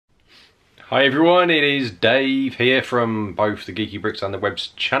Hi everyone, it is Dave here from both the Geeky Bricks and the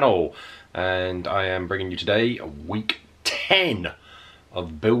Webs channel, and I am bringing you today week 10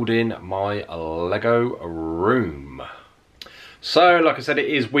 of building my Lego room. So like I said, it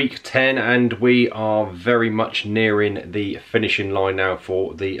is week 10 and we are very much nearing the finishing line now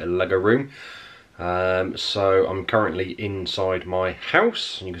for the Lego room. So I'm currently inside my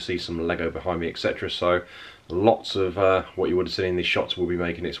house and you can see some Lego behind me, etc. So lots of what you would have seen in these shots will be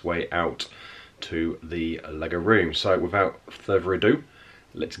making its way out to the Lego room. So without further ado,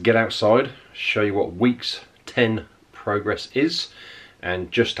 let's get outside, show you what week's 10 progress is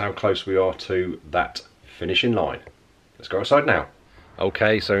and just how close we are to that finishing line. Let's go outside now.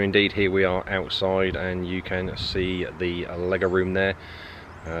 Okay, so indeed here we are outside and you can see the Lego room there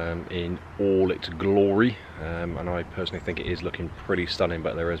in all its glory, and I personally think it is looking pretty stunning,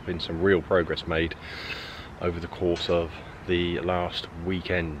 but there has been some real progress made over the course of the last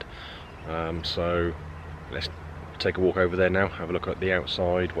weekend. So let's take a walk over there now, have a look at the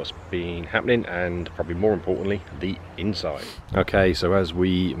outside, what's been happening, and probably more importantly the inside. Okay, so as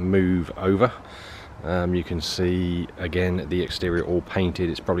we move over, you can see again the exterior all painted.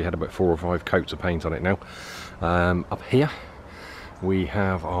 It's probably had about 4 or 5 coats of paint on it now. Up here we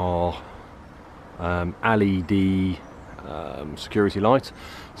have our LED security light,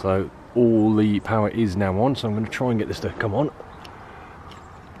 so all the power is now on, so I'm going to try and get this to come on.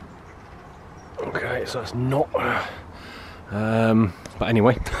 Okay, so that's not but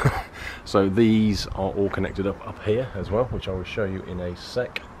anyway, so these are all connected up here as well, which I will show you in a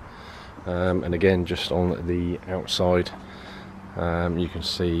sec. And again, just on the outside, you can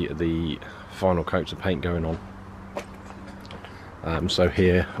see the final coats of paint going on. So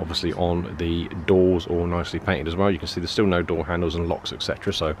here, obviously on the doors, all nicely painted as well. You can see there's still no door handles and locks,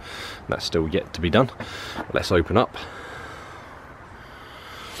 etc. So that's still yet to be done. Let's open up.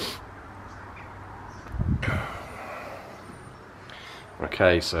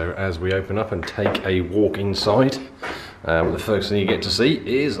 Okay, so as we open up and take a walk inside, the first thing you get to see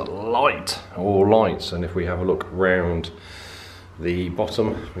is light, or lights. And if we have a look round the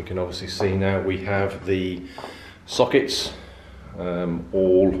bottom, we can obviously see now we have the sockets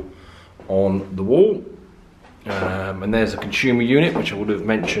all on the wall, and there's a consumer unit which I would have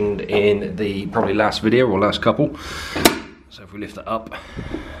mentioned in the probably last video or last couple. So if we lift it up,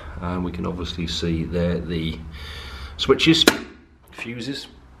 we can obviously see there the switches, fuses,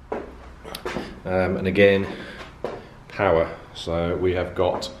 and again power. So we have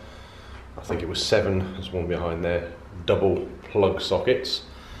got, I think it was 7, there's one behind there, double plug sockets.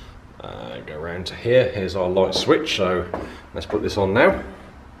 Go around to here, here's our light switch, so let's put this on now.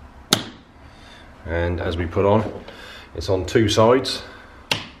 And as we put on, it's on 2 sides,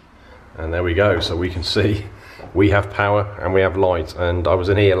 and there we go. So we can see we have power and we have light. And I was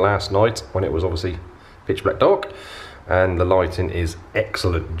in here last night when it was obviously pitch black dark, and the lighting is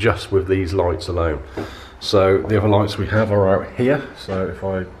excellent just with these lights alone. So the other lights we have are out here, so if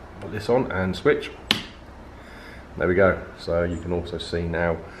I put this on and switch, there we go. So you can also see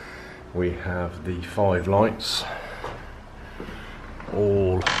now we have the 5 lights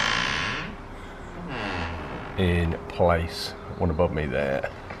all in place, one above me there,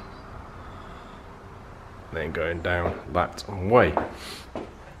 then going down that way.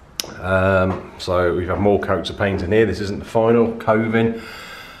 So we've had more coats of paint in here. This isn't the final coving.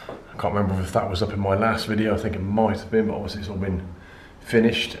 I can't remember if that was up in my last video, I think it might have been, but obviously it's all been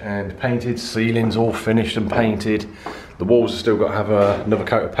finished and painted. Ceilings all finished and painted. The walls have still got to have another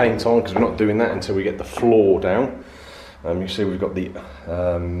coat of paint on, because we're not doing that until we get the floor down. You see we've got the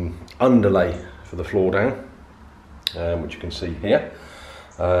underlay for the floor down, which you can see here.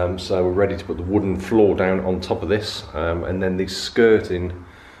 So we're ready to put the wooden floor down on top of this, and then these skirting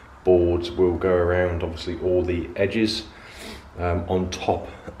boards will go around obviously all the edges on top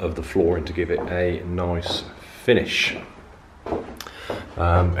of the flooring to give it a nice finish.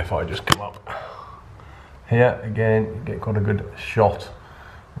 If I just come up here again, you get quite a good shot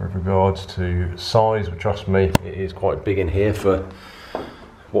with regards to size, but trust me, it is quite big in here for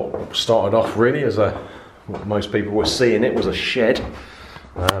what started off really as a, what most people were seeing it was a shed.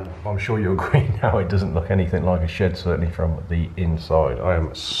 I'm sure you agree now, it doesn't look anything like a shed, certainly from the inside. I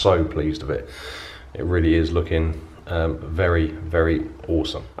am so pleased with it. It really is looking very, very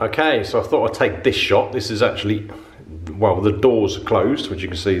awesome. Okay, so I thought I'd take this shot. This is actually, well, the doors are closed, which you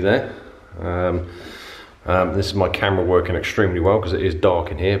can see there. This is my camera working extremely well because it is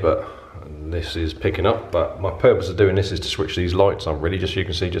dark in here, but this is picking up. But my purpose of doing this is to switch these lights on really, just so you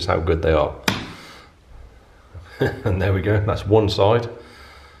can see just how good they are. And there we go, that's one side.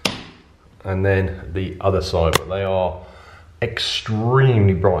 And then the other side, but they are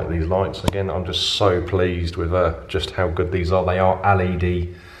extremely bright, these lights. Again, I'm just so pleased with just how good these are. They are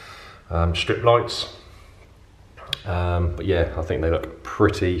LED strip lights, but yeah, I think they look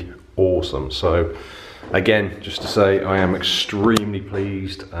pretty awesome. So again, just to say, I am extremely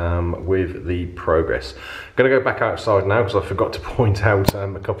pleased with the progress. I'm going to go back outside now because I forgot to point out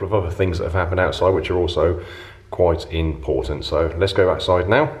a couple of other things that have happened outside, which are also quite important. So let's go outside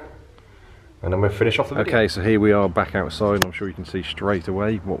now, and then we'll finish off the video. Okay, so here we are back outside, and I'm sure you can see straight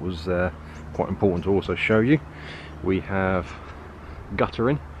away what was quite important to also show you. We have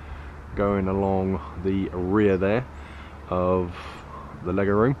guttering going along the rear there of the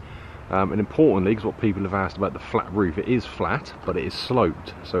Lego room. And importantly, because what people have asked about the flat roof, it is flat, but it is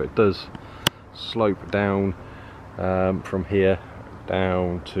sloped. So it does slope down from here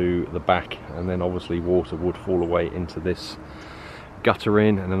down to the back, and then obviously water would fall away into this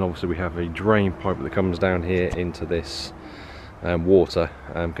guttering, and then obviously we have a drain pipe that comes down here into this water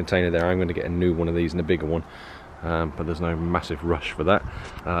container there. I'm going to get a new one of these and a bigger one, but there's no massive rush for that.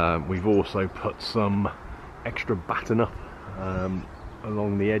 We've also put some extra batten up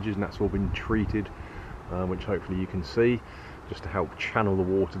along the edges, and that's all been treated, which hopefully you can see, just to help channel the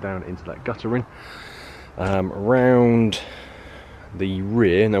water down into that guttering. Around the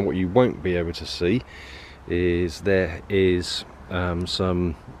rear, now what you won't be able to see is there is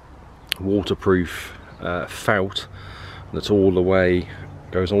some waterproof felt that's all the way,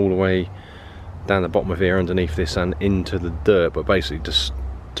 goes all the way down the bottom of here underneath this and into the dirt, but basically just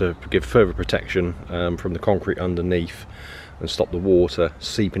to give further protection from the concrete underneath and stop the water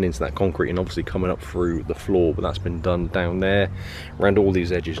seeping into that concrete and obviously coming up through the floor. But that's been done down there around all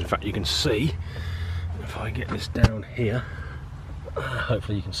these edges. In fact, you can see, if I get this down here,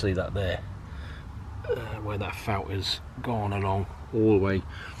 hopefully you can see that there, where that felt has gone along all the way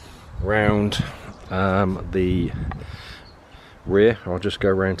round the rear. I'll just go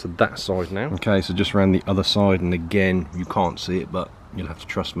around to that side now. Okay, so just around the other side, and again, you can't see it, but you'll have to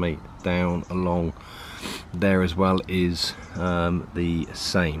trust me, down along there as well is the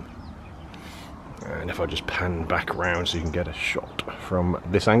same. And if I just pan back around so you can get a shot from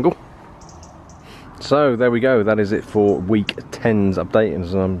this angle. So there we go, that is it for week 10's update, and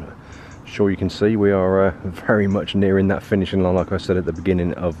as I'm sure you can see, we are very much nearing that finishing line, like I said at the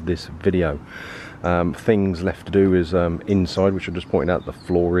beginning of this video. Things left to do is inside, which I just pointed out, the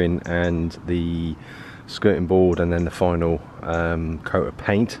flooring and the skirting board, and then the final coat of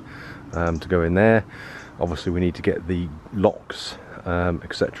paint to go in there. Obviously we need to get the locks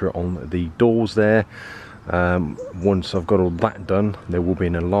etc. on the doors there. Once I've got all that done, there will be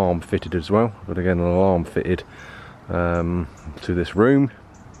an alarm fitted as well. But again, an alarm fitted to this room.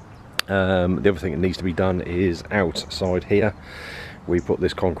 The other thing that needs to be done is outside here. We put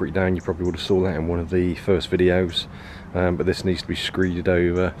this concrete down, you probably would have saw that in one of the first videos, but this needs to be screeded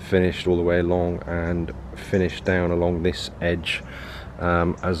over, finished all the way along, and finished down along this edge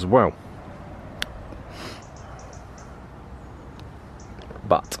as well.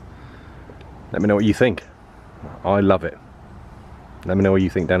 But let me know what you think. I love it. Let me know what you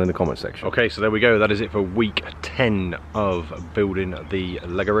think down in the comment section. Okay, so there we go. That is it for week 10 of building the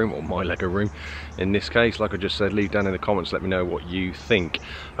Lego room, or my Lego room in this case. Like I just said, leave down in the comments, let me know what you think.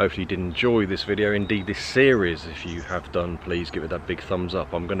 Hopefully you did enjoy this video, indeed this series. If you have done, please give it that big thumbs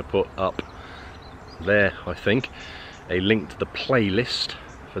up. I'm going to put up there, I think, a link to the playlist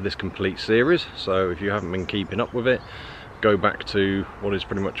for this complete series. So if you haven't been keeping up with it, go back to what is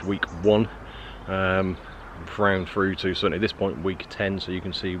pretty much week 1. Round through to certainly at this point week 10, so you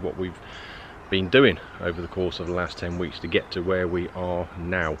can see what we've been doing over the course of the last 10 weeks to get to where we are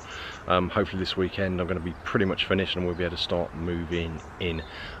now. Hopefully this weekend I'm going to be pretty much finished and we'll be able to start moving in,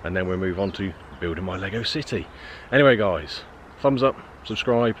 and then we'll move on to building my Lego city. Anyway guys, thumbs up,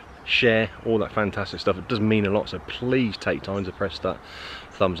 subscribe, share, all that fantastic stuff. It does mean a lot, so please take time to press that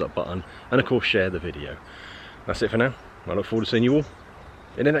thumbs up button, and of course share the video. That's it for now. I look forward to seeing you all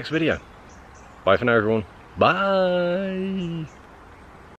in the next video. Bye for now everyone. Bye.